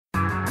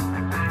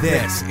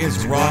This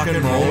is Rock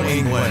and Roll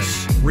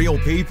English. Real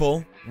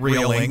people,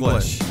 real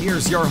English.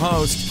 Here's your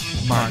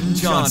host, Martin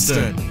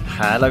Johnston.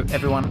 Hello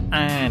everyone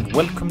and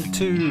welcome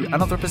to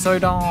another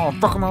episode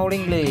of Rock and Roll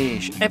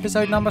English,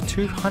 episode number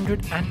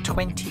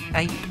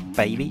 228,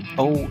 baby.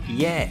 Oh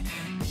yeah.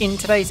 In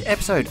today's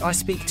episode I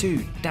speak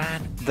to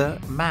Dan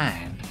the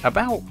Man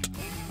about,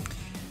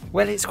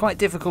 well, it's quite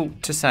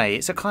difficult to say.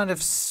 It's a kind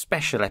of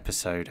special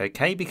episode,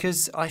 okay?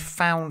 Because I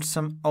found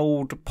some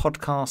old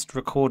podcast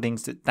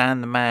recordings that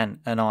Dan the Man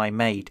and I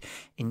made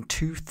in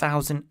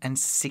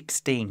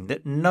 2016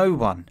 that no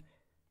one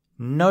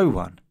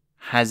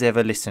has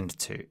ever listened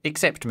to,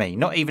 except me.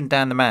 Not even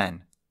Dan the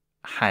Man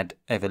had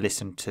ever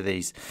listened to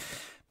these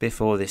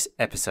before this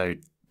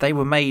episode. They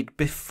were made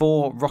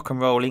before Rock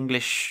and Roll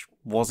English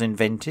was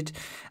invented,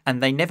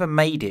 and they never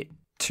made it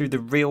to the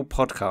real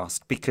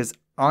podcast because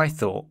I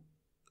thought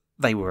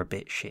they were a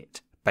bit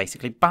shit,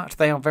 basically. But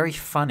they are very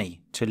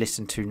funny to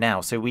listen to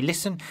now. So we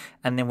listen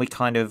and then we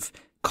kind of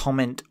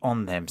comment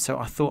on them. So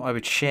I thought I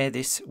would share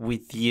this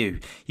with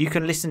you. You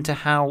can listen to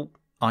how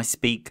I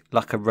speak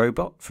like a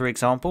robot, for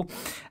example,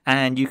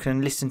 and you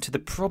can listen to the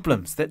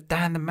problems that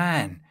Dan the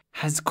Man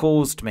has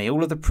caused me.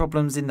 All of the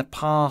problems in the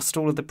past,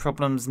 all of the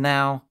problems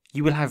now.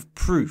 You will have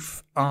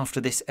proof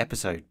after this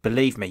episode.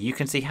 Believe me, you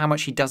can see how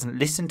much he doesn't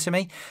listen to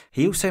me.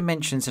 He also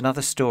mentions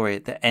another story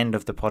at the end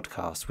of the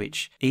podcast,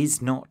 which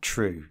is not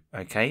true,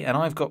 okay? And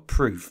I've got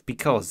proof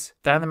because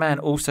Dan the Man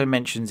also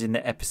mentions in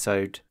the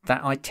episode that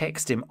I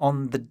texted him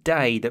on the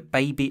day that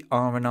baby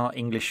RnR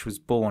English was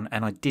born,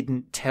 and I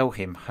didn't tell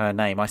him her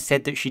name. I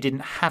said that she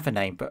didn't have a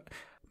name, but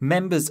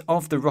members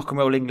of the Rock and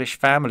Roll English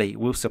family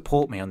will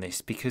support me on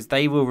this because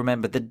they will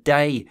remember the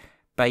day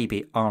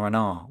baby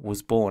RnR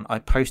was born. I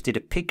posted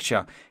a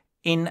picture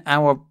in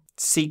our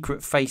secret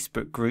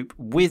Facebook group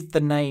with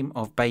the name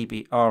of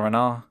baby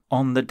RnR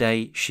on the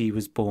day she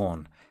was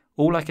born.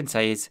 All I can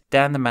say is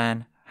Dan the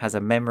Man has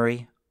a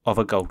memory of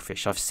a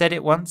goldfish. I've said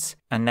it once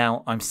and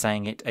now I'm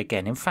saying it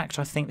again. In fact,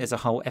 I think there's a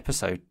whole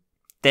episode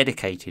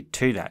dedicated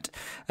to that.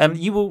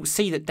 You will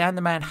see that Dan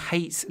the Man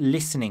hates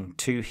listening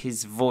to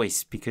his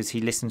voice because he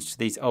listens to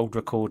these old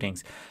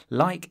recordings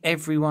like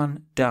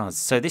everyone does.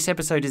 So this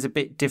episode is a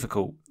bit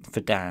difficult for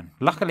Dan.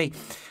 Luckily,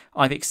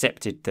 I've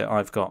accepted that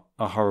I've got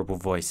a horrible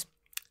voice.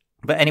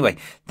 But anyway,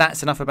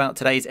 that's enough about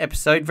today's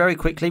episode. Very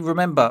quickly,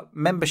 remember,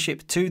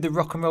 membership to the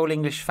Rock and Roll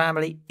English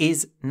family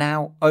is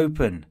now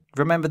open.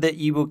 Remember that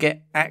you will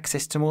get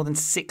access to more than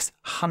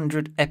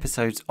 600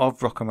 episodes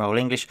of Rock and Roll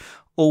English,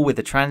 all with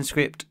a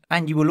transcript,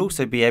 and you will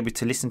also be able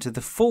to listen to the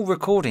full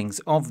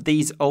recordings of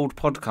these old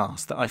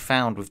podcasts that I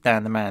found with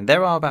Dan the Man.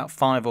 There are about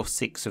 5 or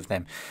 6 of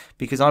them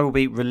because I will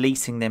be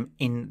releasing them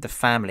in the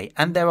family.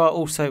 And there are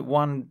also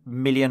 1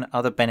 million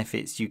other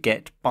benefits you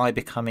get by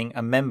becoming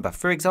a member.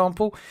 For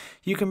example,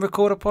 you can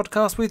record a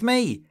podcast with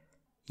me.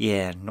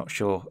 Yeah, not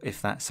sure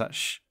if that's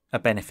such a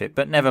benefit,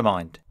 but never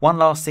mind. One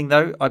last thing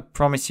though, I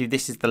promise you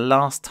this is the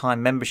last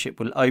time membership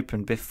will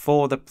open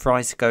before the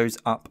price goes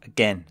up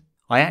again.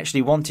 I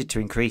actually wanted to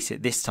increase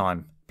it this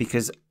time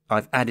because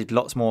I've added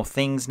lots more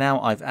things now.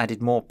 I've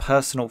added more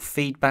personal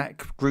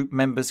feedback. Group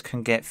members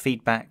can get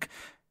feedback,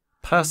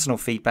 personal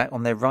feedback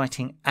on their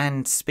writing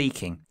and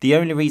speaking. The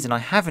only reason I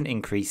haven't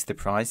increased the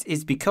price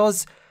is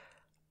because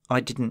I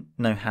didn't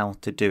know how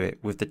to do it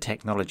with the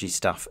technology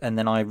stuff. And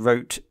then I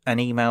wrote an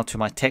email to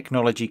my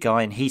technology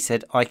guy and he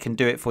said, I can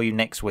do it for you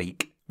next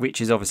week, which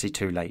is obviously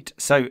too late.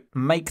 So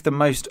make the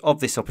most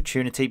of this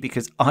opportunity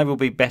because I will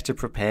be better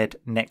prepared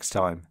next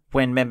time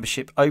when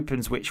membership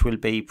opens, which will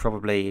be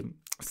probably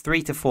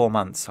 3 to 4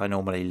 months. I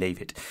normally leave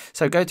it.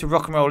 So go to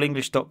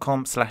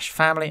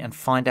rockandrollenglish.com/family and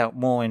find out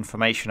more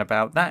information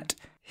about that.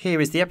 Here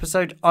is the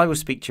episode. I will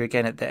speak to you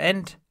again at the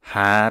end.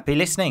 Happy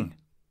listening.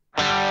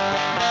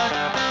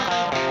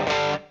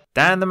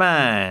 Dan the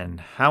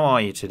Man, how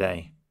are you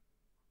today?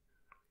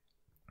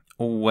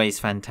 Always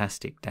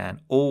fantastic,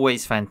 Dan.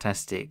 Always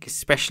fantastic,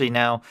 especially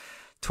now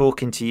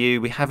talking to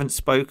you. We haven't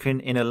spoken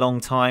in a long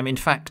time. In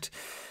fact,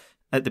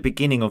 at the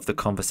beginning of the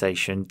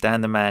conversation, Dan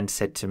the Man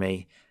said to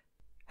me,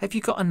 have you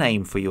got a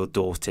name for your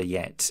daughter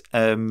yet?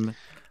 And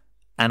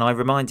I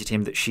reminded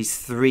him that she's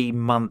 3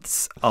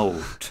 months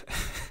old.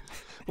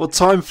 Well,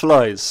 time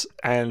flies,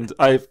 and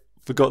I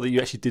forgot that you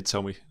actually did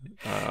tell me.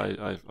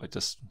 I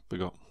just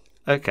forgot.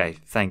 Okay,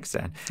 thanks,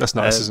 Dan. That's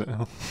nice, isn't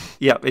it?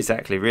 Yeah,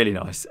 exactly. Really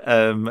nice.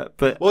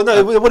 But well,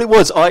 no, what it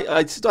was,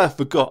 I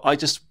forgot. I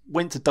just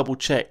went to double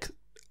check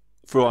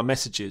through our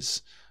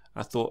messages.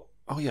 I thought,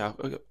 oh yeah,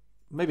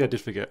 maybe I did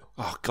forget.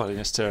 Oh God,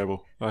 that's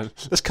terrible.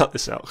 Let's cut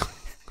this out.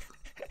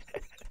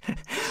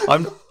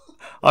 I'm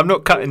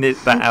not cutting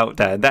that out,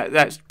 Dan.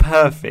 That's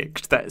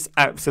perfect. That's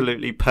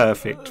absolutely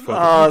perfect.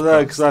 Oh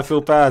no, because I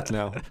feel bad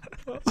now.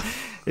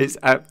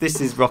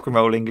 This is Rock and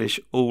Roll English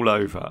all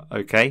over,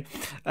 okay?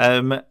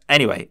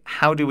 Anyway,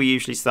 how do we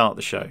usually start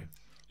the show?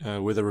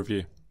 With a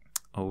review.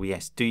 Oh,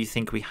 yes. Do you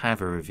think we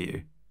have a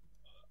review?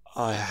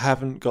 I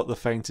haven't got the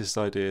faintest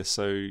idea,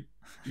 so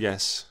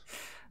yes.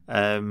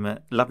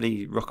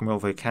 Lovely rock and roll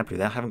vocabulary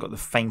there. I haven't got the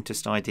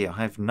faintest idea.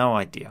 I have no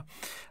idea.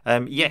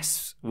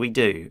 Yes, we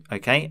do.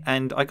 Okay.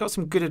 And I got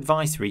some good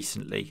advice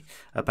recently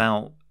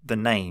about the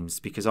names,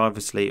 because I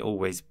obviously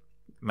always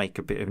make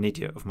a bit of an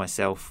idiot of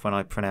myself when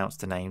I pronounce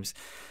the names.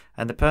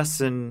 And the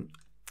person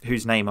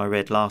whose name I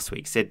read last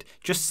week said,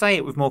 just say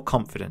it with more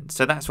confidence.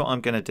 So that's what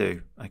I'm going to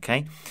do.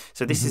 Okay.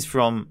 So this is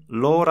from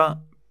Laura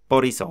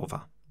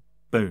Borisova.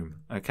 Boom.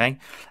 Okay.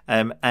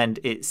 And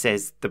it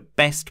says, the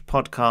best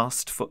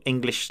podcast for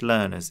English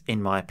learners,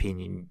 in my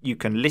opinion. You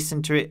can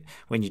listen to it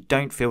when you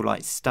don't feel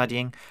like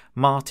studying.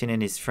 Martin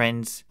and his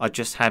friends are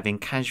just having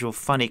casual,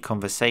 funny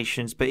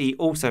conversations, but he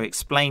also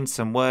explains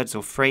some words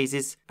or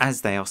phrases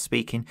as they are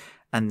speaking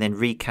and then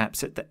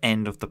recaps at the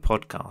end of the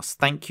podcast.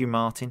 Thank you,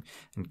 Martin,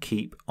 and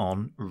keep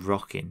on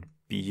rocking.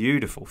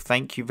 Beautiful.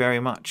 Thank you very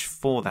much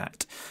for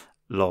that,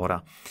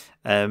 Laura.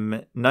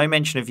 No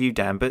mention of you,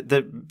 Dan, but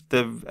the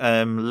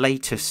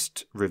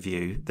latest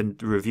review, the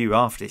review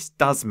after this,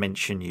 does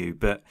mention you,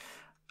 but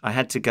I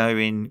had to go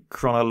in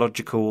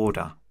chronological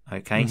order.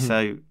 Okay,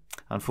 so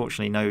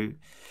unfortunately,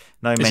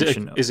 no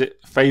mention. Is it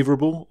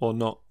favourable or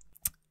not?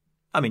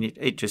 I mean,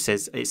 it just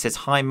says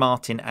hi,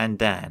 Martin and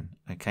Dan.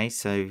 Okay,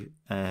 so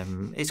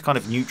it's kind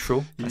of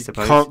neutral, I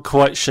suppose. You can't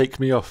quite shake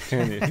me off,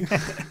 can you?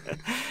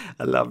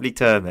 A lovely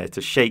term there,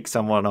 to shake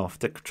someone off,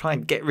 to try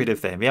and get rid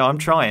of them. Yeah, I'm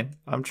trying.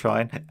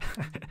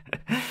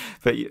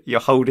 But you're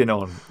holding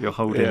on.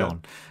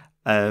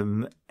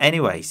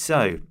 Anyway,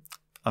 so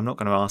I'm not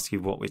going to ask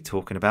you what we're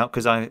talking about,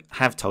 because I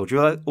have told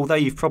you, although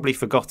you've probably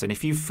forgotten.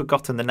 If you've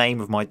forgotten the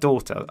name of my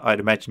daughter, I'd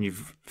imagine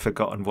you've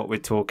forgotten what we're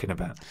talking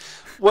about.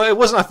 Well, it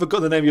wasn't I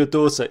forgot the name of your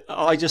daughter.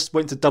 I just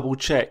went to double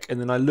check, and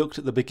then I looked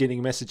at the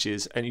beginning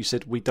messages, and you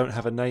said, we don't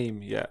have a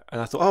name yet. And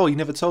I thought, oh, you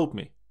never told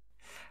me.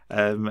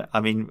 I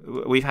mean,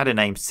 we've had a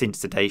name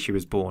since the day she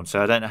was born,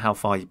 so I don't know how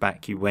far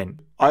back you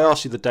went. I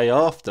asked you the day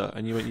after,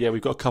 and you went, yeah,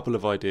 we've got a couple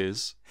of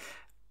ideas.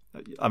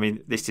 I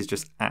mean, this is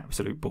just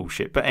absolute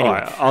bullshit. But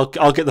anyway, right,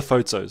 I'll get the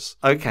photos.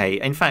 Okay.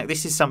 In fact,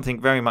 this is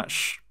something very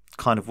much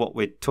kind of what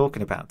we're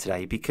talking about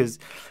today, because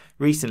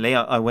recently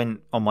I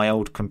went on my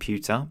old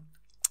computer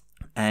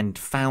and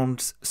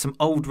found some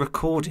old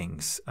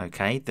recordings.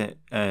 Okay, that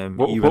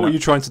what were you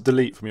trying to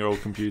delete from your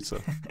old computer?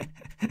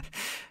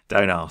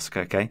 Don't ask.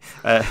 Okay.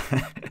 I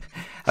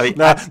mean,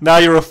 now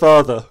you're a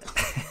father.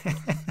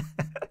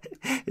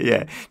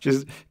 Yeah,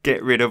 just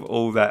get rid of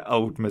all that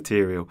old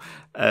material.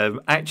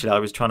 Actually, I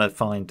was trying to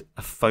find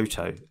a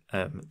photo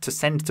to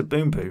send to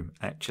Boom Boom,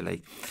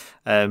 actually.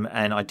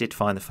 And I did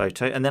find the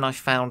photo. And then I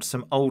found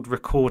some old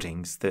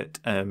recordings that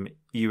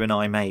you and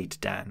I made,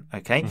 Dan,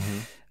 okay?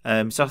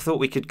 So I thought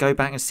we could go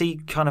back and see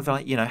kind of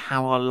like,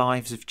 how our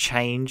lives have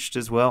changed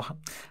as well.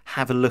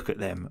 Have a look at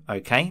them,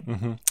 okay?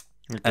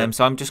 Okay.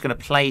 So I'm just going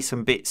to play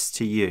some bits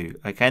to you,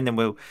 okay? And then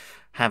we'll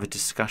have a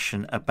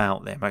discussion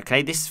about them,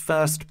 okay? This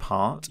first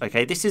part,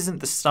 okay, this isn't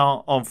the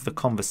start of the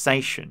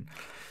conversation.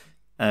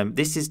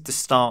 This is the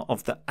start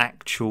of the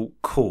actual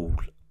call,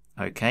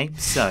 okay?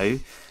 So,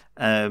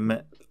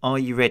 are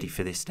you ready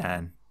for this,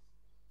 Dan?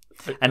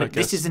 And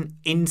this is an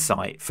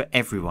insight for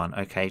everyone,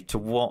 okay, to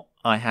what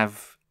I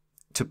have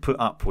to put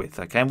up with,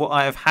 okay, and what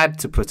I have had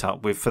to put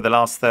up with for the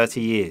last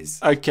 30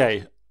 years.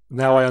 Okay,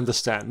 now I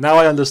understand. Now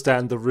I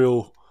understand the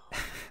real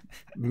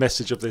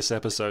message of this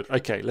episode.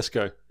 Okay, let's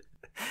go.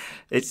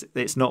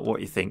 It's not what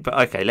you think, but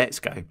okay, let's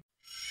go.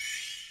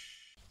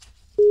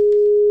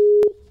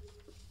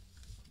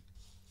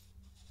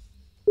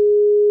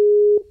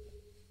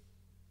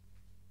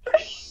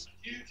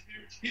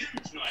 Huge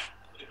night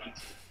for the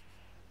country.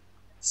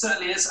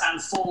 Certainly is,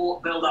 and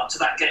full build up to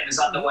that game is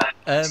underway.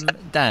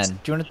 Dan,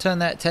 do you want to turn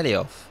that telly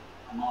off?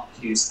 Mark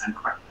Hughes and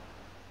Craig.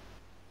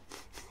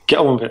 Get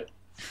on with it.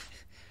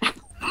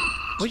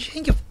 What do you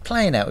think of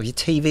playing out with your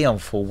TV on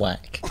full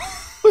whack?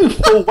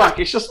 Full whack,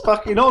 it's just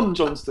fucking on,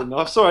 Johnston.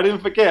 I'm sorry, I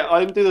didn't forget. I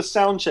didn't do the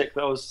sound check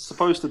that I was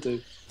supposed to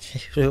do.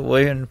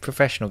 We're in a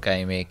professional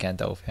game here,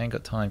 Gandalf. I ain't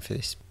got time for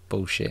this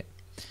bullshit.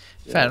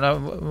 In fact,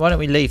 why don't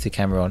we leave the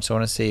camera on? So I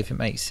want to see if it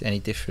makes any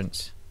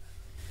difference.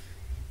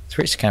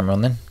 Switch the camera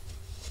on then.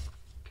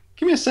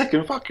 Give me a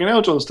second. Fucking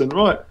hell, Johnston.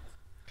 Right.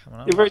 Come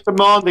on. You're very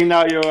demanding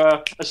now.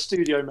 You're a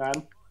studio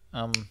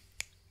man.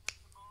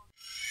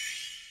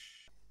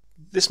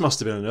 This must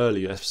have been an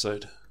early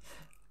episode.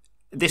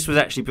 This was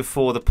actually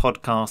before the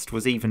podcast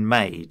was even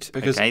made.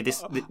 Because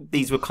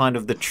these were kind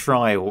of the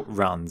trial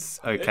runs.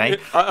 Okay,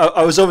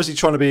 I was obviously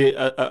trying to be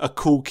a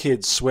cool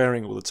kid,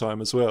 swearing all the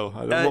time as well.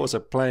 What was I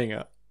playing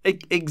at?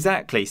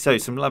 Exactly. So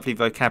some lovely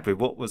vocabulary.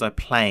 What was I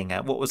playing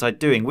at? What was I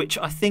doing? Which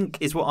I think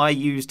is what I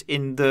used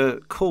in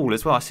the call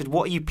as well. I said,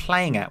 "What are you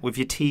playing at with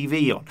your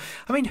TV on?"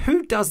 I mean,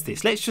 who does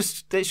this? Let's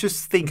just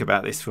think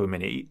about this for a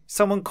minute.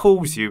 Someone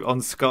calls you on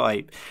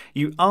Skype,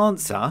 you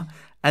answer,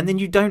 and then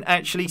you don't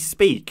actually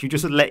speak. You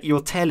just let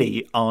your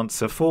telly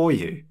answer for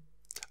you.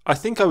 I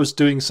think I was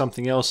doing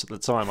something else at the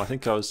time. I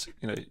think I was,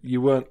 you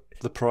weren't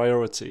the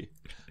priority.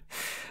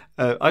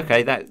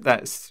 Okay,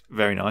 that's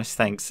very nice.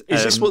 Thanks.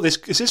 Is this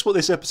what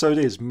this episode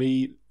is?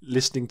 Me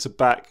listening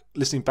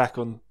back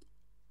on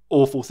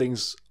awful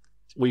things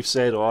we've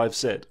said or I've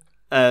said.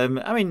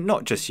 I mean,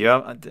 not just you.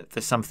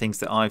 There's some things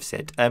that I've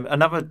said.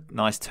 Another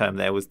nice term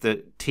there was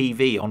the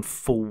TV on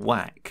full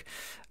whack.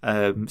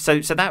 So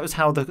that was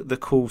how the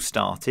call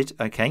started,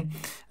 okay?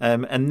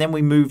 And then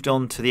we moved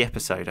on to the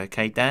episode,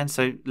 okay, Dan?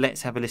 So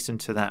let's have a listen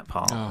to that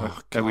part.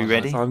 Are we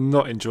ready? I'm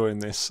not enjoying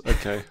this.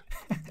 Okay.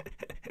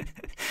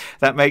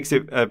 That makes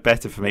it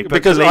better for me. But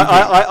because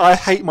I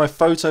hate my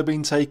photo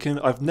being taken.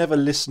 I've never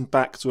listened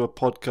back to a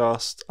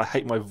podcast. I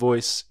hate my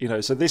voice,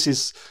 so this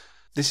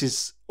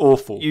is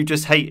awful. You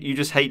just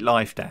hate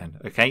life, Dan,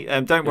 okay?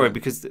 Don't worry,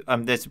 because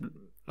there's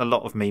a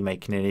lot of me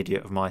making an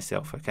idiot of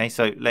myself, okay?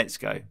 So let's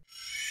go.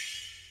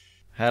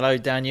 Hello,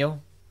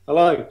 Daniel.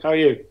 Hello, how are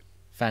you?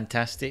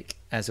 Fantastic,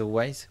 as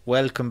always.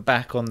 Welcome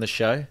back on the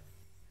show.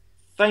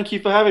 Thank you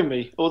for having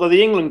me. Although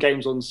the England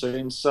game's on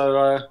soon,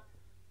 so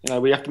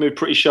we have to move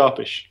pretty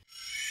sharpish.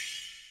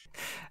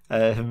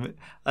 A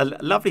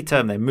lovely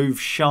term there, move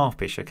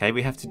sharpish, okay?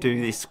 We have to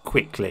do this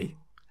quickly.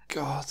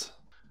 God.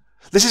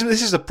 This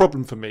is a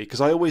problem for me,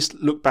 because I always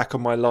look back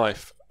on my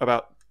life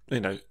about,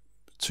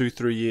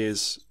 2-3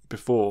 years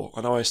before,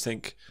 and I always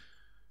think,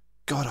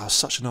 God, I was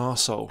such an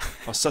arsehole.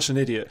 I was such an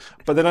idiot.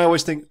 But then I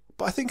always think,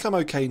 but I think I'm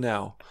okay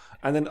now.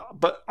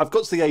 But I've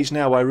got to the age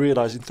now where I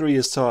realise in 3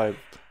 years' time,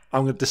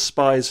 I'm going to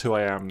despise who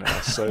I am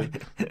now. So,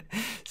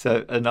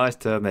 so a nice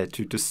term there,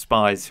 to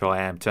despise who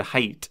I am, to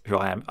hate who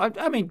I am.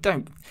 I mean,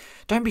 don't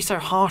be so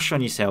harsh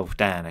on yourself,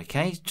 Dan,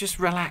 okay? Just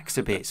relax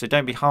a bit. So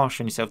don't be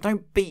harsh on yourself.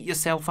 Don't beat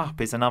yourself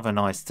up is another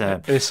nice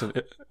term. Listen,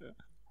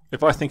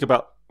 if I think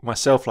about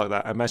myself like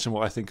that, imagine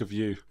what I think of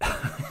you.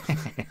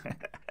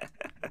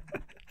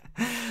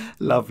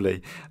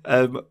 Lovely.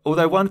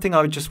 Although one thing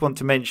I would just want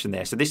to mention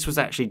there, so this was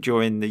actually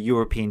during the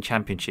European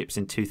Championships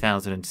in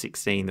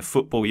 2016, the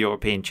Football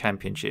European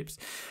Championships.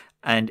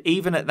 And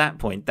even at that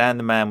point, Dan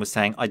the man was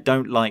saying, I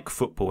don't like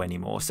football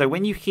anymore. So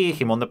when you hear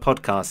him on the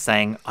podcast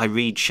saying, I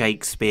read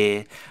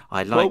Shakespeare,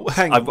 I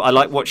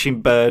like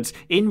watching birds,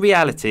 in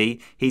reality,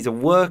 he's a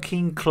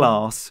working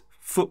class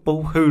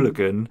football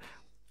hooligan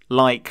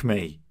like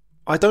me.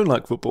 I don't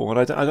like football,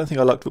 and I don't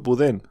think I liked football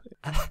then.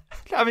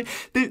 I mean,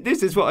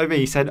 this is what I mean.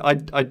 He said,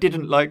 I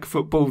didn't like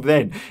football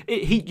then.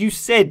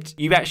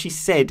 You actually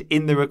said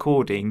in the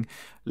recording,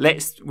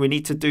 we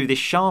need to do this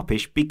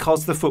sharpish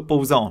because the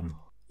football's on.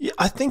 Yeah,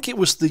 I think it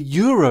was the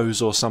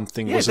Euros or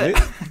something, wasn't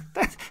it?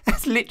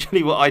 That's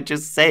literally what I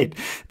just said.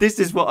 This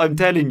is what I'm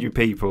telling you,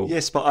 people.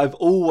 Yes, but I've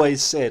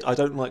always said I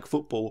don't like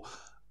football.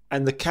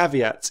 And the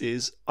caveat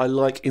is I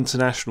like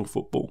international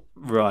football.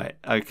 Right,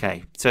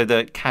 okay. So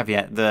the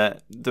caveat,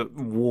 the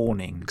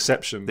warning.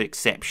 Exception. The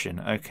exception,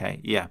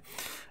 okay, yeah.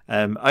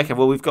 Okay,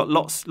 well, we've got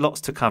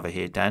lots to cover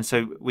here, Dan.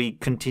 So we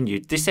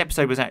continued. This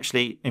episode was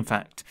actually, in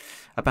fact,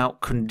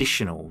 about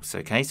conditionals,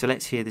 okay? So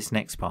let's hear this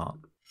next part.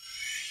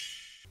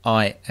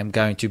 I am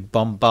going to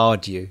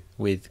bombard you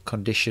with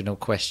conditional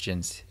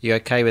questions. You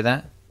okay with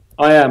that?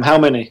 I am. How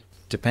many?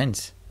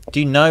 Depends. Do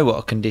you know what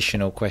a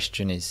conditional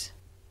question is?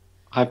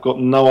 I've got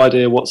no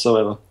idea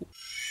whatsoever.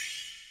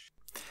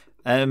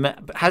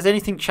 Has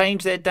anything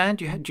changed there, Dan?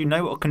 Do you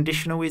know what a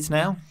conditional is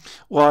now?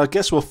 Well, I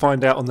guess we'll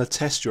find out on the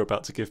test you're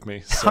about to give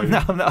me. So. I'm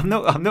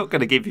not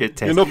going to give you a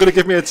test. You're not going to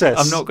give me a test?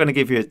 I'm not going to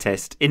give you a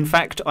test. In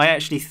fact, I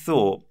actually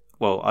thought,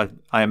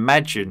 I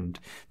imagined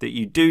that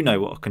you do know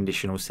what a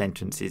conditional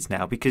sentence is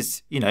now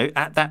because,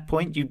 at that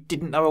point you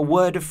didn't know a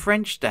word of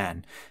French,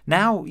 Dan.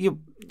 Now,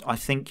 I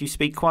think you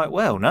speak quite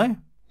well, no?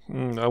 I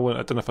don't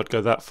know if I'd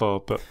go that far,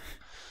 but...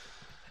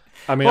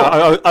 I mean,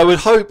 I would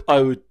hope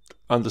I would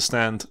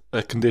understand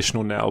a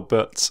conditional now,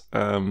 but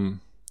I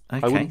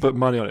wouldn't put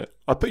money on it.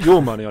 I'd put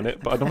your money on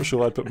it, but I'm not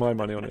sure I'd put my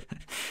money on it.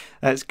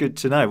 That's good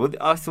to know. Well,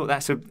 I thought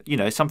that's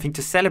something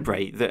to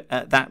celebrate. That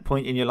at that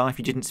point in your life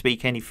you didn't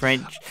speak any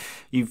French.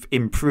 You've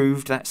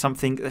improved. That's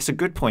a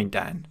good point,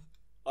 Dan.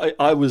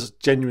 I was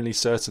genuinely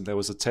certain there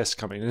was a test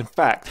coming. And in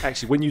fact,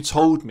 actually, when you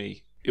told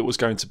me it was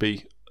going to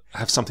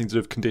have something to do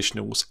with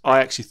conditionals, I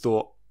actually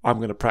thought, I'm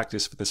going to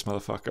practice for this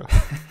motherfucker.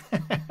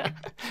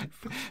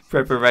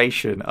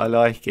 Preparation, I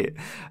like it.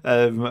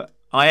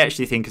 I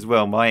actually think as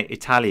well, my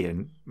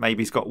Italian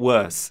maybe has got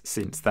worse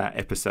since that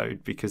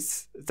episode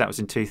because that was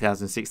in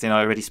 2016.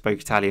 I already spoke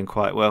Italian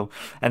quite well.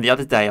 And the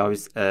other day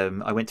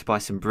I went to buy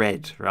some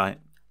bread, right?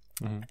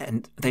 Mm-hmm.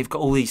 And they've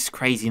got all these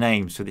crazy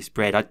names for this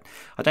bread. I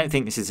don't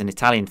think this is an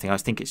Italian thing. I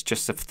think it's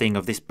just a thing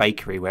of this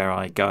bakery where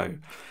I go.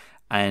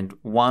 And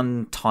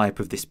one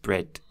type of this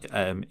bread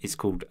is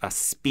called a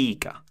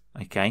spiga.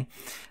 Okay,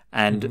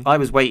 and I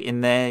was waiting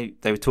there.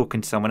 They were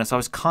talking to someone else. I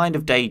was kind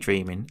of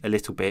daydreaming a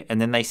little bit,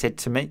 and then they said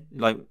to me,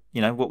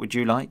 what would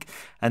you like?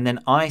 And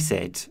then I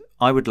said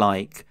I would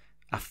like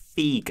a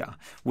figa,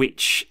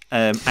 which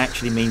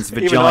actually means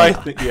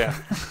vagina. Yeah.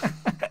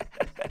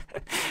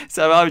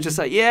 So I was just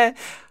like, yeah,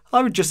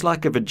 I would just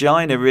like a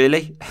vagina,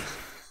 really.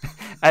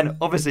 And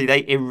obviously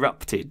they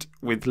erupted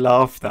with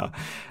laughter,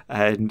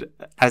 and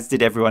as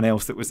did everyone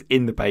else that was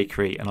in the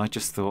bakery. And I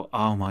just thought,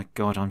 oh my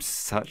God, I'm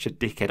such a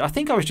dickhead. I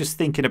think I was just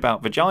thinking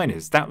about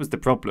vaginas. That was the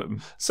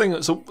problem. So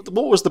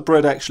what was the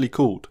bread actually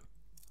called?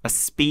 A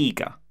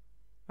spiga.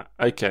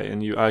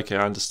 Okay,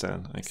 I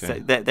understand. Okay. So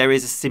there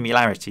is a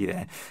similarity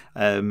there.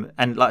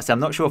 And like I said, I'm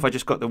not sure if I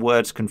just got the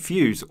words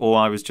confused or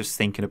I was just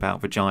thinking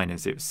about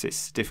vaginas.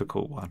 It's a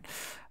difficult one.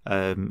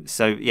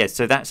 So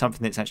that's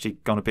something that's actually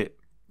gone a bit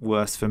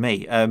worse for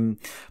me.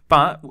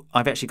 But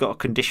I've actually got a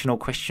conditional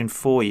question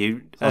for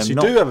you. So you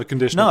do have a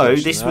conditional question?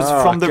 No, this was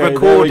from the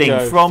recording.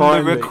 From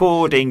Finally. the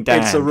recording,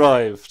 Dan. It's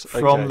arrived.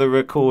 From the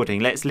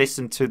recording. Let's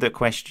listen to the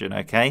question,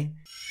 okay?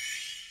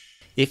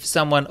 If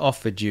someone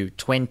offered you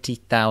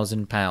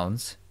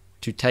 £20,000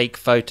 to take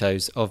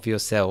photos of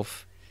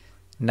yourself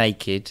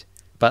naked,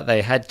 but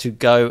they had to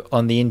go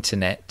on the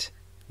internet,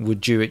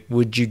 would you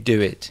do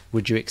it?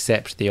 Would you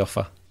accept the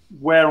offer?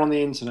 Where on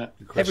the internet?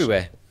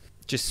 Everywhere.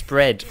 Just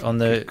spread on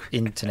the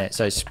internet.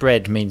 So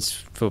spread means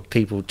for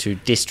people to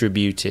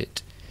distribute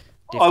it.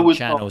 Different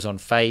channels on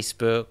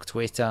Facebook,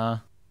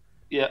 Twitter.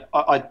 Yeah,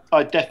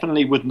 I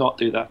definitely would not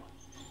do that.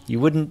 You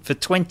wouldn't for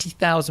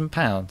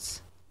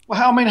 £20,000? Well,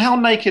 how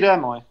naked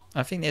am I?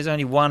 I think there's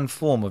only one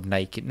form of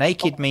naked.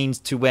 Naked means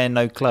to wear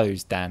no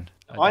clothes, Dan.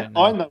 I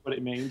know what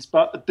it means,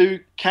 but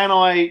can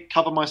I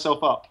cover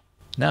myself up?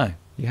 No,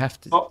 you have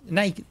to.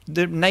 Naked.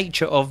 The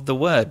nature of the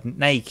word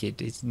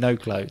naked is no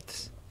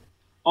clothes.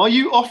 Are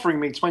you offering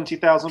me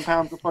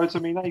 £20,000 to photo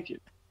me naked?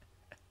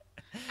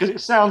 Because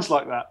it sounds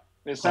like that.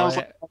 It sounds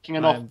like making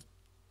an offer.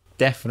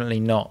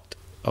 Definitely not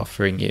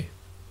offering you.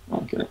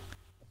 Okay.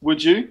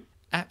 Would you?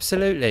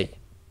 Absolutely.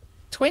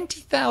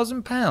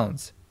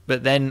 £20,000.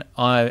 But then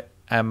I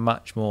am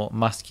much more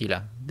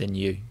muscular than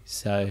you.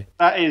 So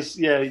that is,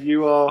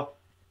 you are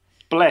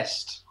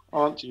blessed,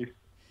 aren't you?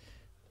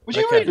 Would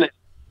you really?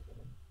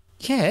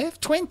 Yeah,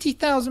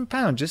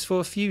 £20,000 just for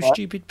a few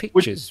stupid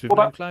pictures with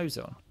no clothes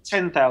on.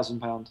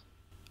 £10,000.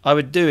 I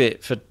would do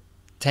it for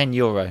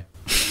 €10.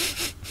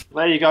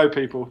 There you go,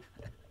 people.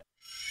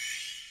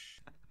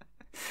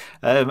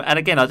 And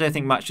again, I don't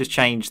think much has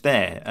changed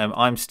there.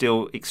 I'm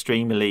still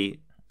extremely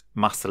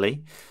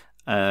muscly,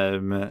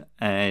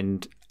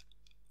 and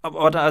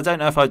I don't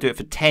know if I'd do it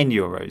for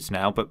 €10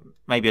 now, but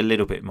maybe a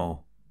little bit more.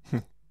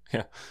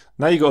 Yeah.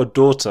 Now you got a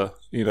daughter,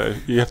 you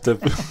have to.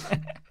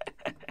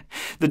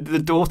 the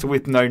daughter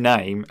with no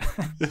name.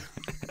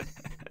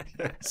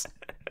 Yes.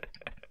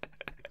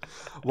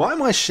 Why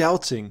am I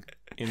shouting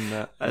in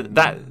that?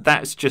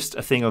 That's just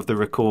a thing of the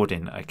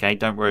recording. Okay,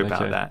 don't worry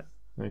about that.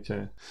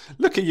 Okay.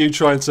 Look at you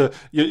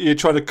you're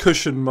trying to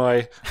cushion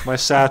my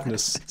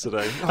sadness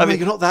today. I mean,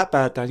 you're not that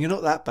bad, Dan. You're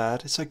not that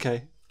bad. It's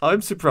okay.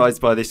 I'm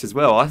surprised by this as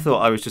well. I thought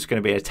I was just going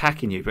to be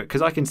attacking you, but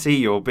because I can see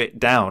you're a bit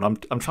down,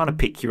 I'm trying to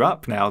pick you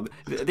up now.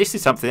 This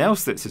is something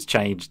else that has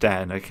changed,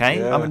 Dan, okay?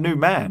 Yeah. I'm a new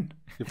man.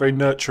 You're very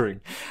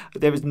nurturing.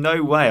 There was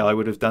no way I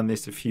would have done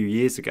this a few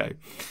years ago.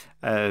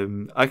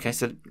 Okay,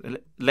 so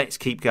let's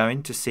keep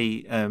going to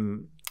see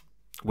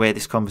where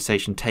this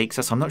conversation takes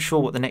us. I'm not sure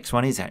what the next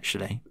one is,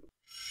 actually.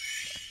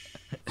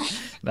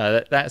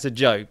 No, that's a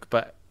joke,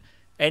 but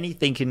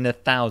anything in the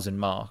 1,000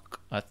 mark,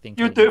 I think.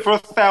 You'd do it for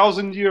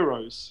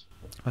 €1,000?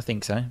 I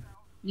think so.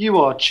 You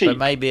are cheap. But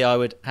maybe I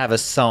would have a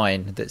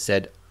sign that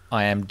said,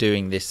 I am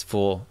doing this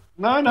for...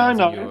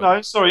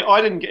 No. Sorry,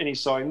 I didn't get any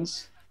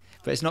signs.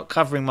 But it's not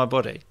covering my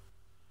body.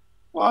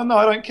 Well, no,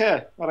 I don't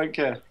care. All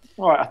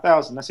right,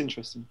 1,000. That's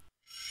interesting.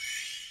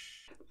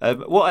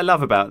 What I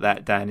love about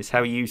that, Dan, is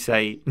how you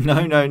say,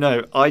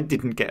 no, I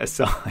didn't get a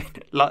sign.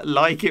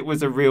 like it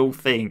was a real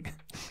thing.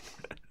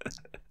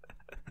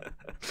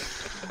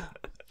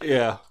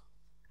 Yeah.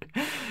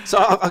 So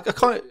I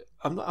can't...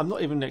 I'm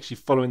not even actually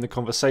following the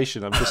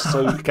conversation. I'm just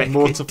so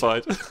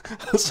mortified.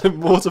 So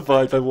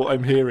mortified by what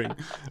I'm hearing.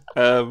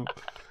 Who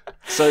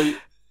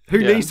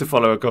needs to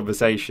follow a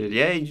conversation?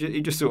 Yeah, you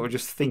just sort of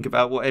just think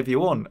about whatever you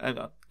want.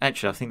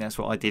 Actually, I think that's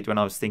what I did when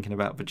I was thinking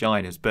about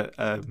vaginas. But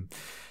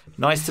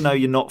nice to know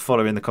you're not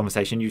following the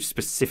conversation. You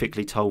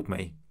specifically told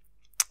me.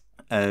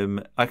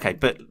 Okay,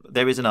 but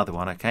there is another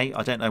one. Okay,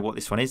 I don't know what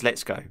this one is.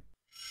 Let's go.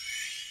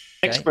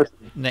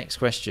 Next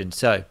question.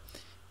 So,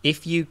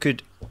 if you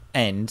could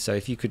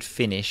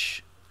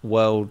finish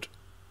world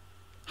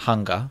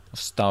hunger or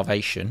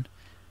starvation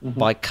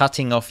by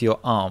cutting off your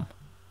arm,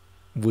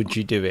 would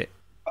you do it?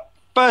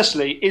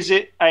 Firstly, is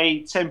it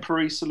a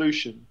temporary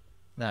solution?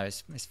 No,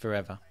 it's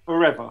forever.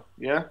 Forever,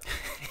 yeah.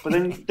 But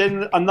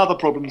then another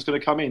problem is going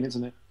to come in,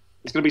 isn't it?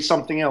 It's going to be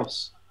something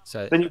else.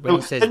 So when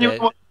he says there,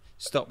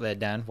 stop there,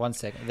 Dan. 1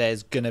 second.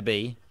 There's going to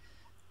be.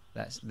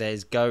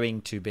 There's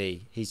going to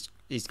be.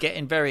 He's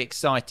getting very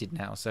excited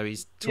now, so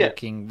he's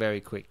talking very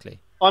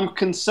quickly. I'm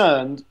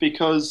concerned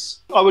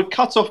because I would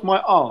cut off my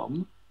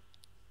arm,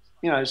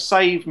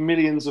 save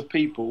millions of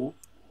people,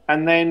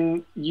 and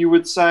then you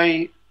would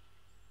say,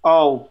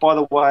 oh, by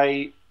the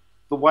way,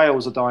 the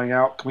whales are dying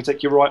out. Can we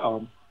take your right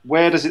arm?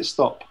 Where does it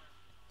stop?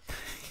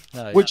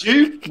 No. Would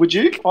you?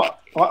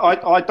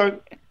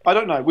 I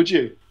don't know. Would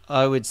you?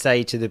 I would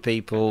say to the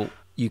people,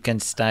 you can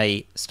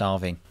stay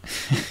starving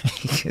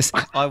because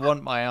I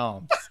want my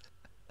arms.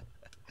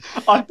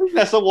 I think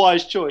that's a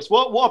wise choice.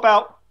 What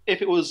about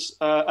if it was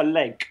a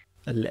leg?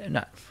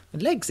 No, a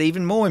leg's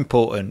even more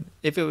important.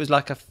 If it was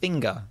like a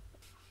finger,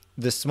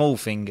 the small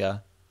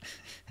finger,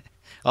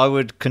 I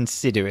would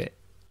consider it.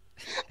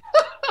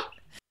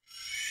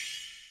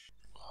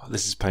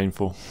 this is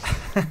painful.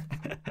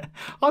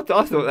 I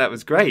thought that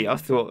was great. I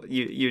thought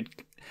you'd.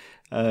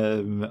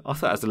 I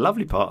thought that was a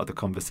lovely part of the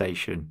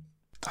conversation.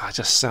 I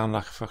just sound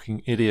like a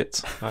fucking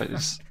idiot. I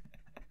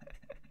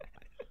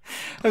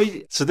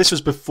mean, so this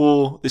was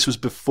before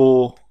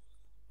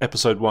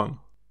episode 1.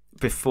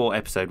 Before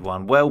episode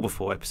 1, well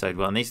before episode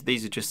 1.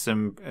 These are just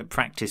some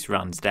practice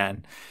runs,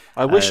 Dan.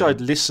 I wish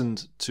I'd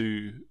listened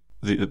to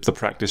the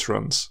practice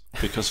runs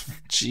because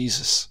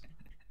Jesus.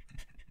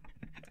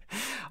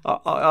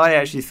 I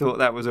actually thought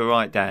that was all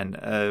right,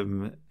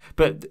 Dan.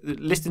 But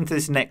listen to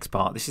this next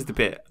part. This is the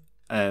bit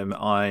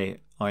I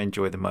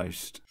enjoy the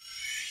most.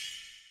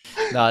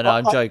 No,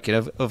 I'm joking.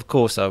 Of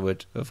course I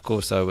would. Of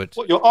course I would.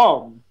 What, your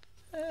arm?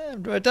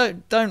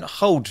 Don't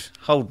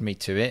hold me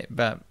to it,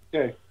 but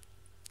Okay.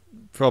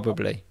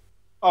 probably.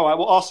 All right.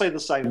 Well, I'll say the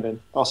same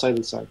then. I'll say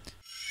the same.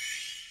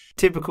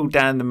 Typical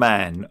Dan the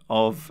man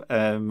of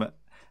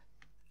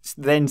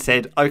then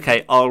said,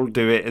 okay, I'll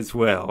do it as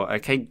well.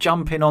 Okay,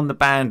 jumping on the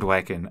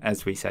bandwagon,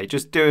 as we say,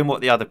 just doing what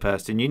the other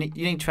person. You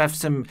need to have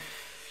some.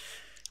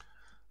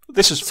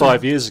 This was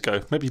 5 years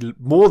ago, maybe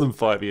more than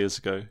 5 years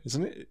ago,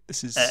 isn't it?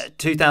 This is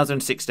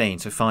 2016,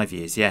 so 5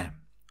 years. Yeah.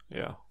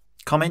 Yeah.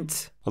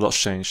 Comments? A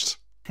lot's changed.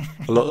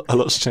 A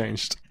lot's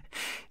changed.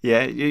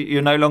 Yeah,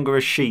 you're no longer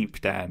a sheep,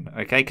 Dan.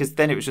 Okay, because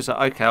then it was just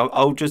like, okay,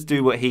 I'll just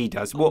do what he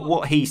does.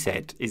 What he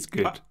said is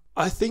good.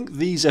 I think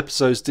these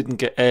episodes didn't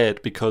get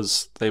aired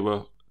because they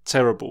were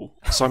terrible.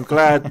 So I'm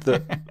glad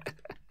that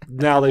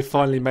now they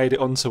finally made it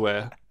onto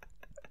air,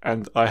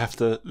 and I have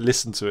to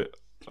listen to it.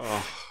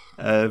 Oh.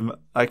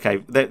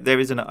 Okay, there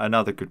is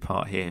another good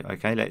part here.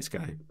 Okay, let's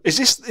go. Is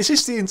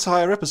this the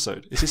entire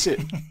episode? Is this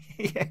it?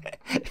 Yeah.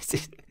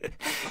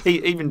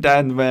 Even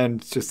Dan the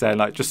man's just saying,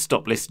 like, just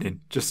stop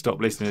listening. Just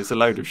stop listening. It's a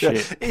load of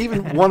shit. Yeah,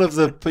 even one of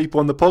the people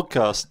on the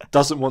podcast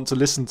doesn't want to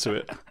listen to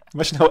it.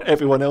 Imagine how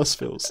everyone else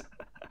feels.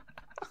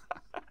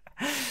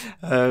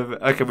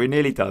 Okay, we're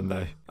nearly done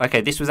though.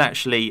 Okay, this was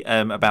actually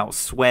about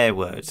swear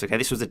words. Okay,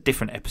 this was a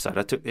different episode.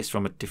 I took this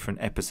from a different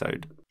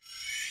episode.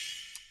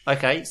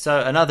 Okay,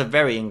 so another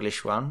very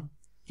English one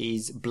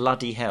is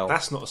bloody hell.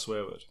 That's not a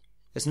swear word.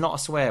 It's not a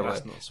swear That's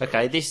word. not a swear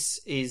Okay, word.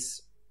 this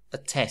is a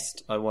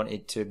test I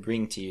wanted to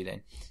bring to you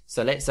then.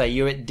 So let's say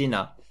you're at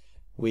dinner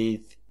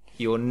with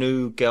your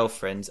new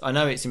girlfriends. I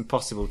know it's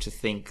impossible to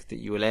think that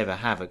you will ever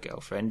have a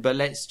girlfriend, but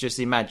let's just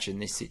imagine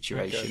this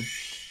situation. Okay.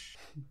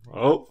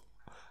 Oh.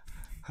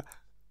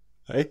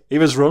 Hey, he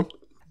was wrong.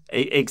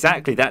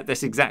 Exactly.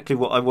 That's exactly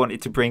what I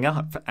wanted to bring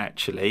up,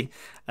 actually.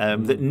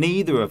 That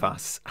neither of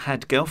us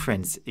had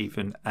girlfriends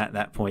even at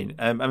that point.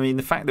 I mean,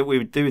 the fact that we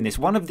were doing this,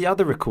 one of the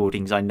other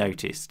recordings I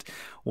noticed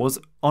was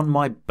on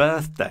my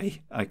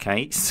birthday.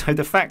 Okay, so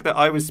the fact that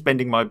I was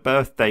spending my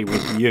birthday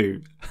with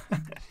you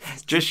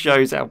just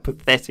shows how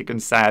pathetic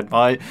and sad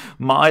my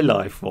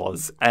life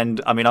was.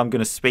 And I mean, I'm going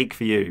to speak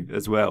for you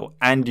as well,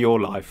 and your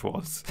life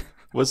was.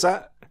 Was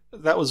that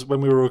was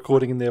when we were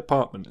recording in the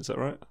apartment? Is that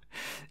right?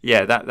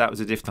 Yeah, that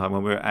was a different time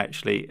when we were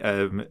actually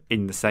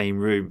in the same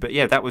room. But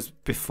yeah, that was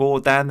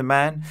before Dan the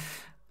man.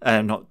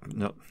 Not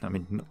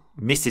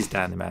Mrs.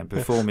 Dan the man,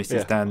 before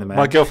Mrs. Dan the man.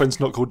 My girlfriend's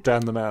not called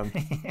Dan the man.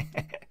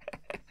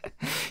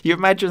 You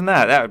imagine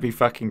that? That would be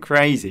fucking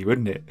crazy,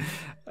 wouldn't it?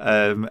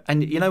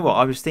 And you know what?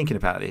 I was thinking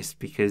about this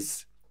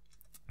because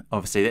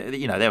obviously,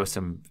 you know, there were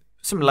some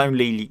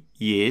lonely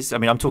years. I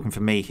mean, I'm talking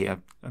for me here.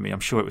 I mean,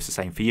 I'm sure it was the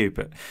same for you,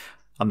 but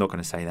I'm not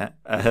going to say that.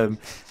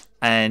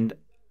 And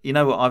you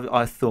know what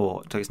I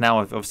thought? Because now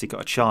I've obviously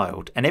got a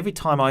child, and every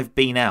time I've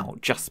been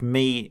out, just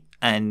me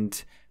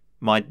and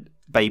my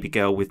baby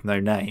girl with no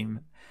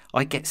name,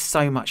 I get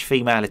so much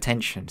female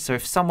attention. So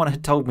if someone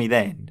had told me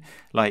then,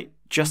 like,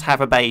 just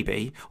have a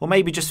baby, or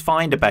maybe just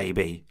find a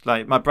baby,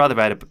 like my brother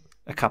had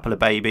a couple of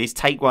babies,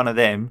 take one of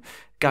them,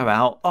 go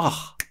out.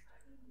 Oh,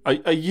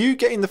 Are you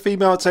getting the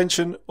female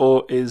attention,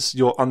 or is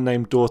your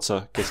unnamed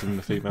daughter getting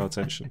the female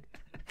attention?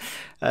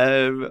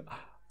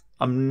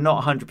 I'm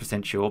not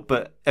 100% sure,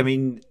 but I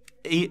mean,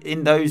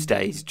 in those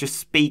days, just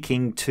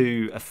speaking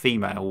to a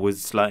female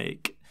was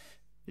like,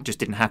 it just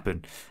didn't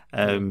happen.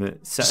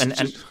 Just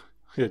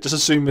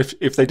assume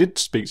if they did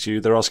speak to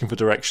you, they're asking for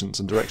directions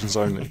and directions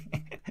only.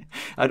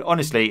 And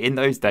honestly, in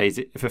those days,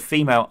 if a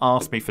female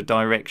asked me for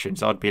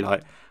directions, I'd be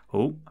like,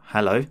 "Oh,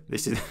 hello,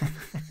 this is."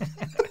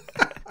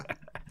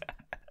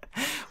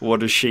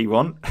 What does she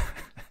want?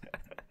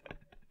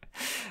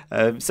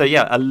 So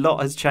yeah, a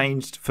lot has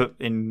changed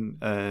in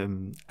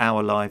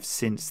our lives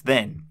since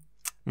then.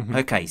 Mm-hmm.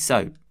 Okay,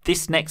 so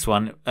this next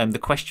one, the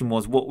question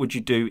was, what would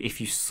you do if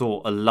you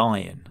saw a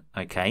lion?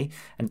 Okay,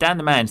 and Dan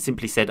the man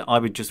simply said, I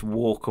would just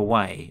walk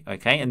away.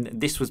 Okay, and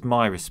this was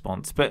my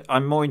response, but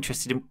I'm more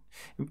interested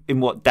in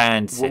what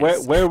Dan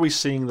says. Where are we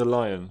seeing the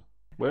lion?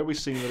 Where are we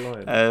seeing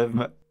the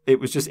lion? It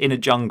was just in a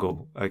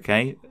jungle.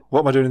 Okay.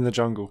 What am I doing in the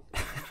jungle?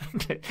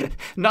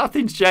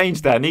 Nothing's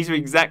changed, Dan. These are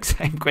exact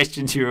same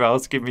questions you were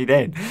asking me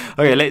then.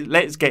 Okay,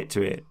 let's get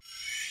to it.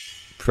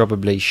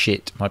 Probably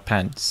shit my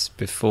pants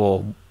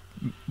before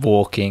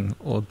walking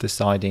or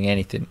deciding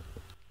anything.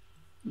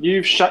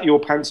 You've shut your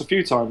pants a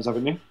few times,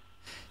 haven't you?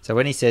 So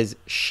when he says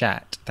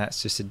shat,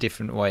 that's just a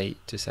different way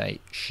to say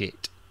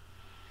shit.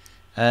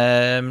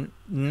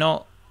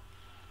 Not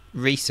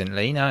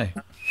recently, no.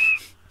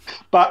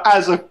 But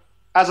as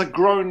a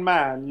grown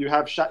man, you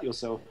have shat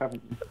yourself,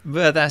 haven't you?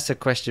 Well, that's a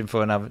question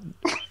for another.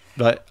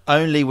 Like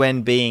only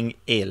when being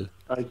ill.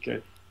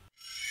 Okay.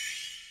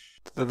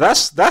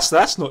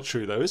 That's not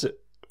true though, is it?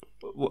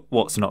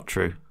 What's not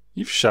true?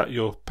 You've shat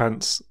your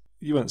pants.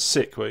 You weren't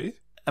sick, were you?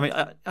 I mean,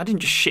 I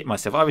didn't just shit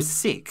myself. I was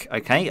sick,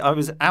 okay? I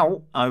was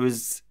out. I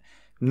was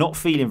not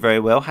feeling very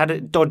well. Had a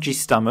dodgy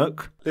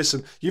stomach.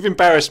 Listen, you've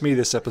embarrassed me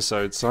this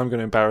episode, so I'm going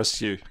to embarrass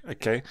you,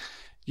 okay?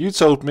 You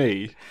told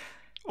me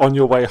on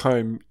your way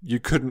home you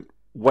couldn't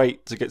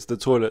wait to get to the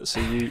toilet, so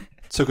you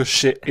took a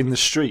shit in the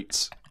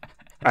streets.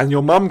 And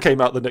your mum came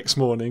out the next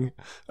morning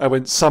and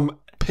went, some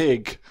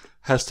pig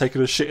has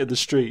taken a shit in the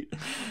street.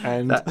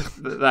 And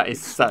that is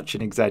such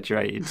an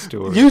exaggerated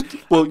story.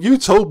 You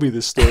told me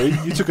this story.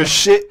 You took a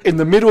shit in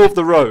the middle of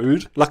the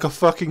road like a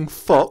fucking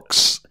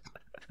fox.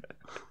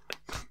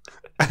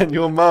 And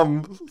your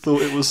mum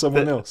thought it was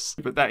someone else.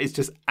 But that is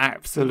just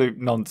absolute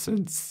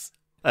nonsense.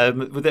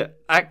 The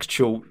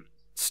actual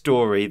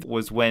story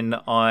was when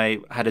I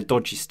had a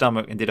dodgy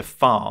stomach and did a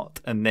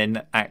fart, and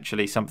then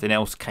actually something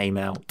else came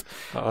out.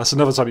 Oh, that's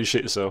another time you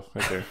shit yourself.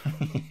 Okay.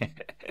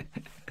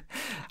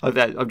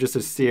 I'm just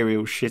a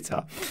serial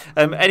shitter.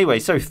 Anyway,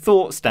 so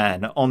thoughts,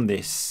 Dan, on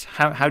this.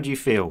 How do you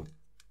feel?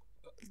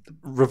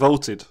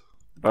 Revolted.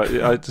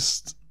 I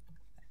just...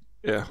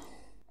 Yeah.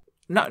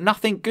 No,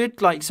 nothing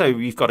good? Like, so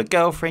you've got a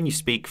girlfriend, you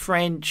speak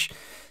French,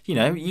 you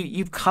know,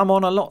 you've come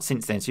on a lot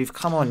since then. So you've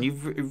come on,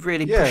 you've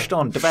really pushed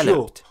on,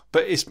 developed. Sure.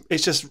 But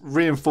it's just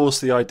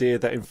reinforced the idea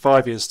that in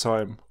 5 years'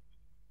 time,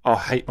 I'll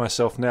hate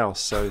myself now.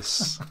 So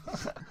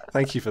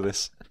thank you for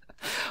this.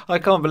 I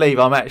can't believe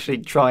I'm actually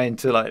trying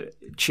to like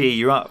cheer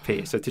you up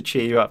here. So to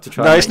cheer you up to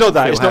try. No, and it's not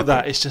that. It's not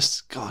that. It's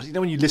just God. You know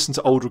when you listen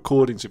to old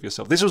recordings of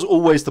yourself. This was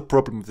always the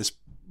problem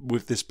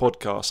with this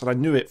podcast, and I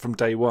knew it from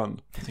day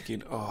one.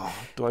 Thinking, oh,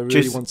 do I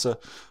really want to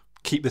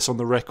keep this on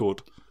the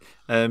record?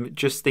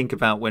 Just think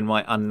about when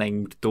my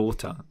unnamed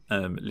daughter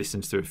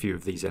listens to a few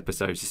of these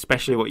episodes,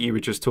 especially what you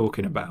were just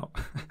talking about.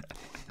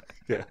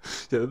 yeah.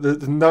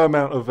 There's no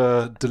amount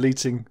of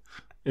deleting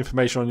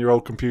information on your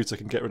old computer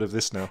can get rid of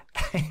this now.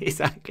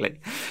 Exactly.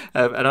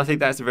 And I think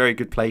that's a very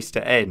good place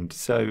to end.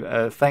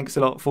 So thanks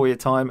a lot for your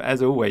time,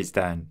 as always,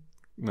 Dan.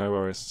 No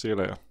worries. See you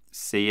later.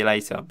 See you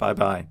later.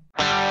 Bye-bye.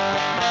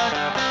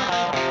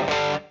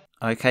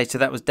 Okay, so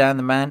that was Dan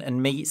the Man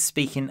and me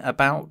speaking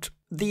about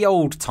the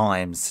old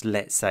times,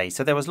 let's say.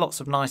 So there was lots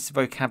of nice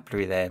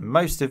vocabulary there.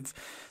 Most of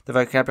the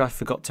vocabulary I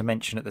forgot to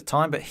mention at the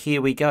time, but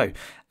here we go.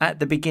 At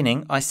the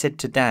beginning, I said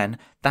to Dan,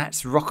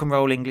 that's rock and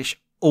roll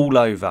English all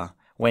over.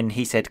 When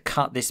he said,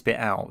 cut this bit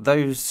out.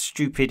 Those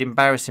stupid,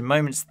 embarrassing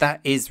moments,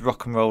 that is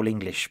rock and roll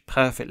English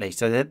perfectly.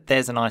 So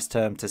there's a nice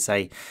term to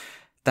say.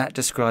 That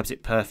describes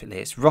it perfectly.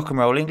 It's rock and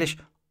roll English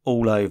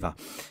all over.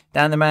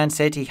 Dan the Man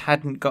said he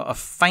hadn't got a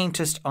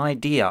faintest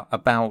idea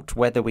about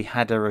whether we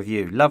had a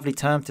review. Lovely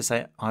term to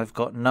say, I've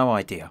got no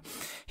idea.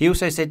 He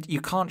also said,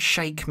 you can't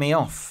shake me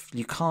off.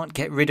 You can't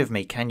get rid of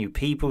me, can you?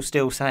 People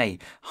still say,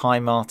 hi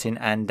Martin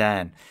and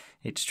Dan.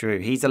 It's true.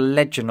 He's a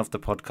legend of the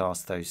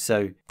podcast, though,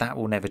 so that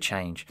will never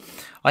change.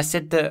 I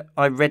said that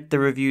I read the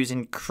reviews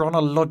in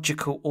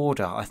chronological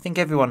order. I think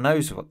everyone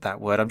knows what that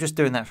word. I'm just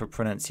doing that for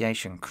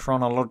pronunciation.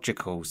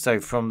 Chronological. So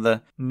from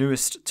the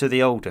newest to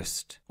the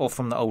oldest, or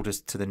from the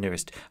oldest to the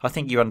newest. I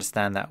think you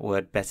understand that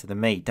word better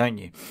than me, don't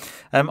you?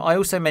 I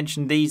also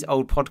mentioned these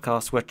old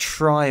podcasts were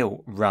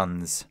trial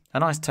runs. A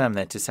nice term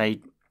there to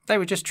say they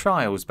were just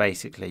trials,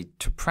 basically,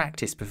 to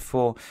practice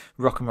before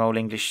rock and roll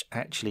English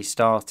actually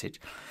started.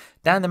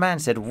 Dan the Man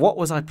said, what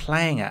was I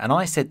playing at? And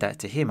I said that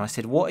to him. I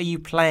said, what are you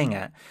playing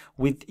at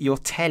with your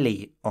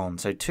telly on?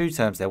 So two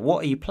terms there.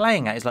 What are you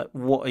playing at is like,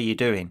 what are you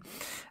doing?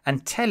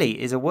 And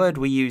telly is a word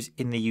we use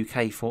in the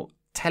UK for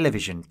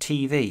television,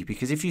 TV.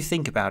 Because if you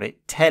think about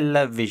it,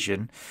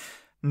 television,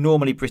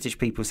 normally British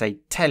people say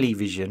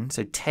television.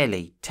 So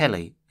telly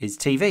is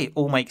TV.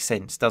 All makes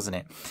sense, doesn't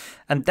it?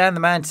 And Dan the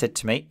Man said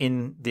to me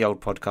in the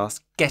old podcast,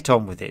 get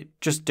on with it.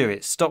 Just do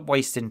it. Stop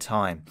wasting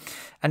time.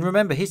 And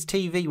remember, his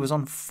TV was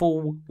on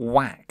full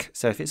whack.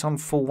 So if it's on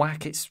full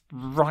whack, it's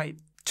right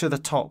to the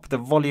top, the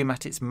volume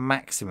at its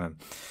maximum.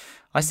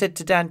 I said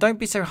to Dan, don't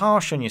be so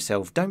harsh on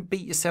yourself. Don't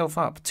beat yourself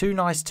up. Two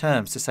nice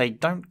terms to say,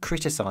 don't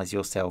criticise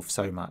yourself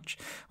so much,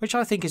 which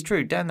I think is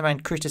true. Dan the Man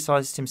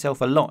criticised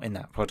himself a lot in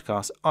that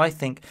podcast. I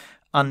think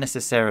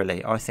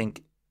unnecessarily. I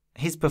think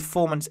his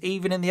performance,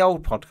 even in the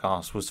old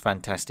podcast, was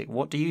fantastic.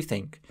 What do you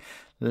think?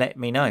 Let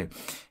me know.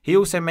 He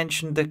also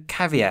mentioned the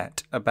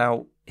caveat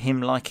about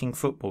him liking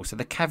football. So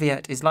the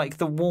caveat is like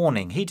the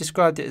warning. He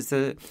described it as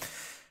the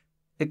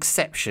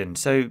exception.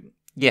 So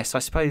yes, I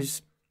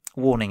suppose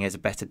warning is a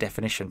better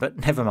definition, but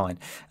never mind.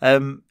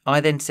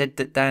 I then said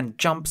that Dan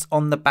jumps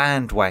on the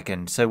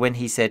bandwagon. So when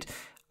he said,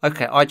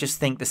 okay, I just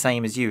think the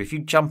same as you. If you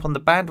jump on the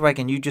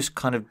bandwagon, you just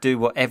kind of do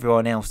what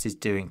everyone else is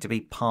doing to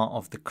be part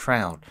of the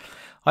crowd.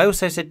 I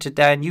also said to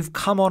Dan, you've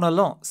come on a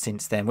lot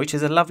since then, which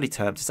is a lovely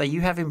term to say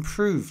you have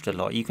improved a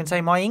lot. You can say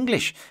my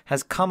English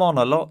has come on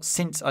a lot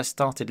since I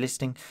started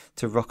listening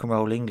to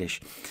RnR English.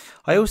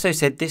 I also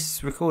said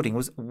this recording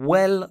was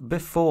well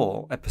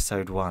before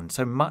episode 1,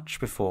 so much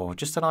before.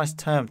 Just a nice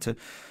term to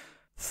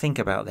think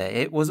about there.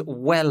 It was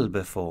well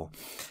before.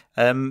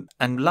 And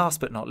last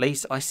but not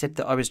least, I said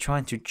that I was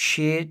trying to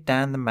cheer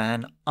Dan the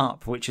man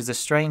up, which is a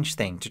strange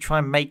thing, to try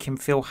and make him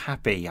feel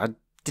happy. I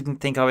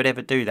didn't think I would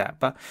ever do that,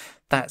 but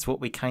that's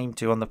what we came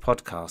to on the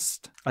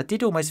podcast. I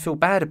did almost feel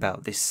bad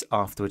about this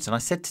afterwards, and I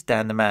said to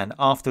Dan the man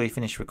after we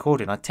finished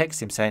recording, I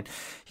texted him saying,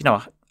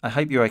 I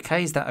hope you're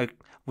okay.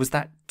 Was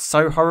that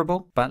so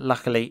horrible? But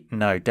luckily,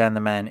 no, Dan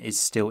the man is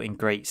still in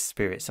great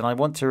spirits. And I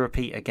want to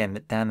repeat again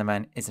that Dan the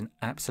man is an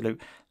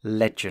absolute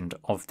legend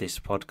of this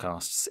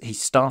podcast. He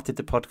started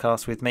the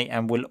podcast with me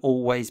and will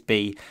always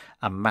be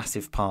a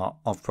massive part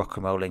of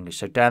RnR English.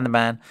 So Dan the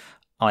man,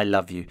 I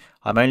love you.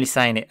 I'm only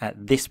saying it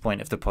at this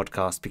point of the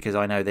podcast because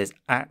I know there's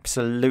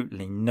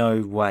absolutely no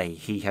way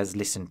he has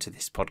listened to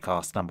this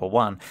podcast, number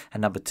one.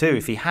 And number two,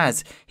 if he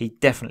has, he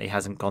definitely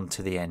hasn't gone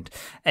to the end.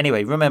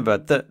 Anyway, remember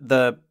that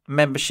the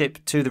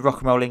membership to the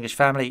RnR English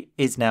family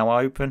is now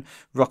open.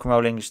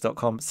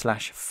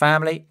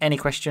 RnREnglish.com/family. Any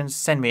questions,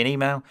 send me an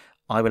email.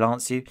 I will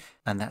answer you.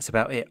 And that's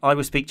about it. I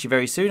will speak to you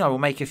very soon. I will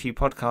make a few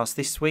podcasts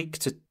this week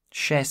to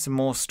share some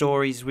more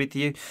stories with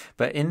you.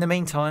 But in the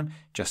meantime,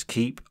 just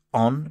keep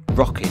on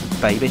rocking,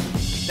 baby.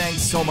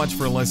 Thanks so much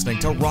for listening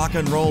to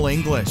RnR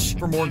English.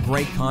 For more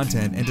great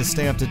content and to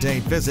stay up to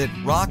date, visit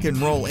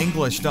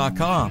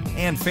rockandrollenglish.com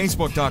and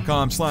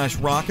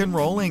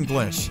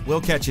facebook.com/rockandrollenglish. We'll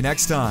catch you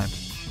next time.